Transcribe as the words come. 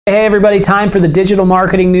Hey everybody, time for the digital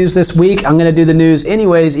marketing news this week. I'm going to do the news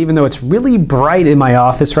anyways, even though it's really bright in my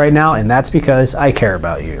office right now, and that's because I care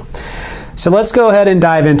about you. So let's go ahead and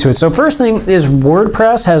dive into it. So first thing is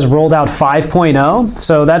WordPress has rolled out 5.0.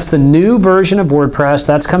 So that's the new version of WordPress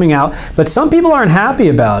that's coming out, but some people aren't happy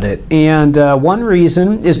about it. And one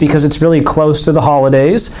reason is because it's really close to the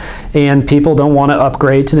holidays and people don't want to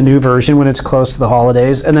upgrade to the new version when it's close to the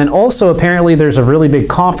holidays. And then also apparently there's a really big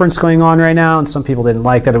conference going on right now and some people didn't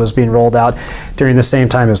like that it was being rolled out during the same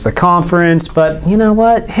time as the conference. But you know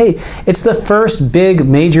what? Hey, it's the first big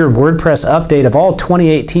major WordPress update of all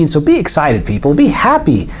 2018, so be excited. People, be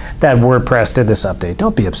happy that WordPress did this update.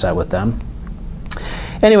 Don't be upset with them.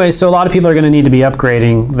 Anyway, so a lot of people are going to need to be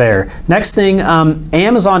upgrading there. Next thing,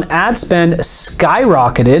 Amazon ad spend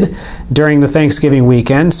skyrocketed during the Thanksgiving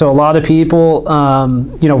weekend. So a lot of people,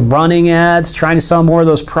 running ads, trying to sell more of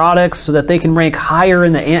those products so that they can rank higher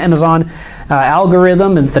in the Amazon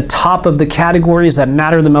algorithm and at the top of the categories that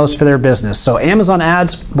matter the most for their business. So Amazon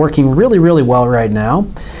ads working really, really well right now.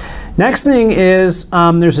 Next thing is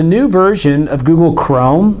there's a new version of Google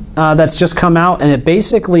Chrome that's just come out, and it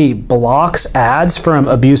basically blocks ads from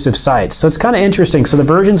abusive sites. So it's kind of interesting. So the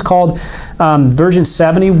version's called version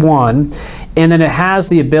 71, and then it has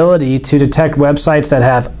the ability to detect websites that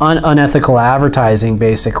have unethical advertising,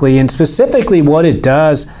 basically. And specifically what it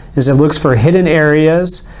does is it looks for hidden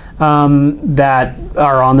areas that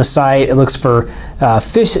are on the site. It looks for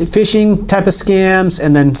phishing type of scams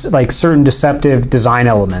and then like certain deceptive design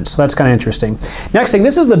elements. So that's kind of interesting. Next thing,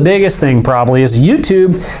 this is the biggest thing probably, is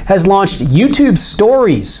YouTube has launched YouTube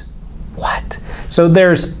Stories. What? So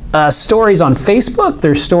there's stories on Facebook,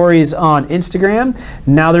 there's stories on Instagram,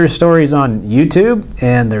 now there's stories on YouTube,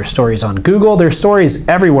 and there's stories on Google. There's stories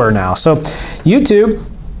everywhere now. So YouTube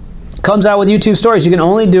comes out with YouTube Stories. You can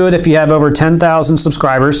only do it if you have over 10,000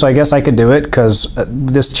 subscribers, so I guess I could do it because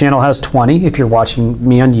this channel has 20 if you're watching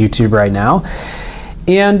me on YouTube right now.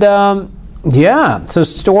 And yeah, so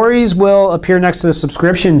Stories will appear next to the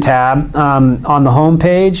subscription tab on the home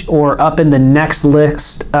page or up in the next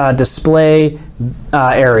list display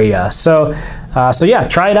area. So yeah,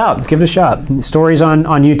 try it out. Give it a shot. Stories on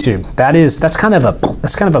YouTube. That's kind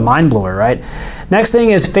of a mind blower, right? Next thing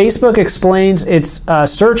is Facebook explains its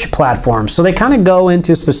search platform. So they kind of go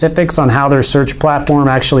into specifics on how their search platform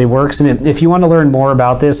actually works. And if you want to learn more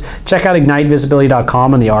about this, check out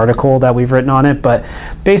ignitevisibility.com and the article that we've written on it. But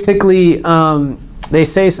basically, they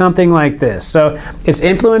say something like this. So it's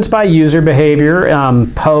influenced by user behavior,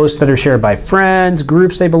 posts that are shared by friends,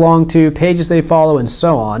 groups they belong to, pages they follow, and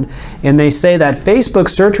so on. And they say that Facebook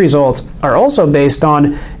search results are also based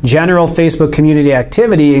on general Facebook community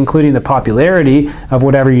activity, including the popularity of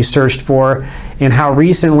whatever you searched for and how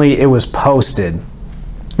recently it was posted.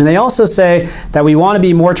 And they also say that we want to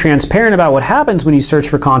be more transparent about what happens when you search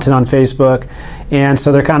for content on Facebook. And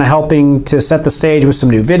so they're kind of helping to set the stage with some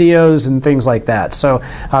new videos and things like that. So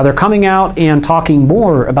they're coming out and talking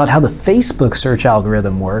more about how the Facebook search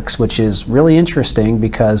algorithm works, which is really interesting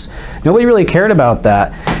because nobody really cared about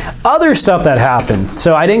that. Other stuff that happened.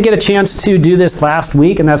 So I didn't get a chance to do this last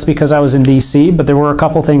week, and that's because I was in DC, but there were a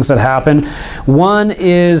couple things that happened. One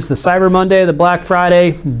is the Cyber Monday, the Black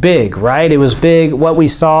Friday, big, right? It was big. What we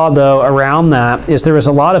saw though around that is there was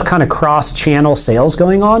a lot of kind of cross-channel sales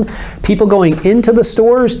going on, people going into the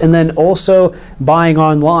stores and then also buying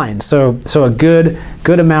online. So a good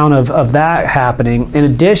amount of that happening. In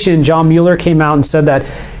addition, John Mueller came out and said that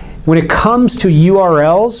when it comes to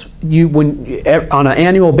URLs, on an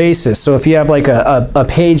annual basis, so if you have like a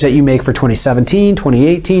page that you make for 2017,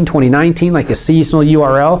 2018, 2019, like a seasonal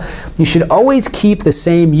URL, you should always keep the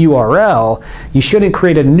same URL. You shouldn't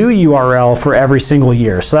create a new URL for every single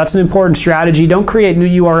year. So that's an important strategy. Don't create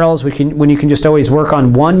new URLs when you can just always work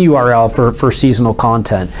on one URL for seasonal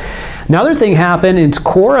content. Another thing happened is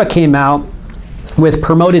Quora came out with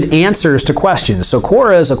promoted answers to questions. So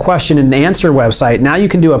Quora is a question and answer website. Now you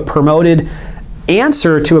can do a promoted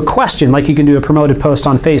answer to a question like you can do a promoted post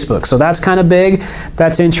on Facebook. So that's kind of big.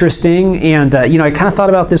 That's interesting. And I kind of thought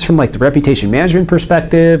about this from like the reputation management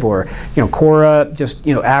perspective, or Quora, just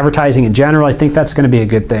advertising in general. I think that's going to be a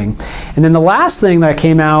good thing. And then the last thing that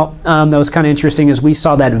came out that was kind of interesting is we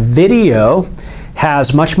saw that video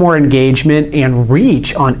has much more engagement and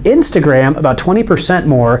reach on Instagram, about 20%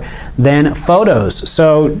 more than photos.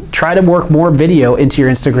 So try to work more video into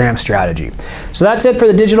your Instagram strategy. So that's it for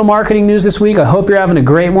the digital marketing news this week. I hope you're having a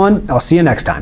great one. I'll see you next time.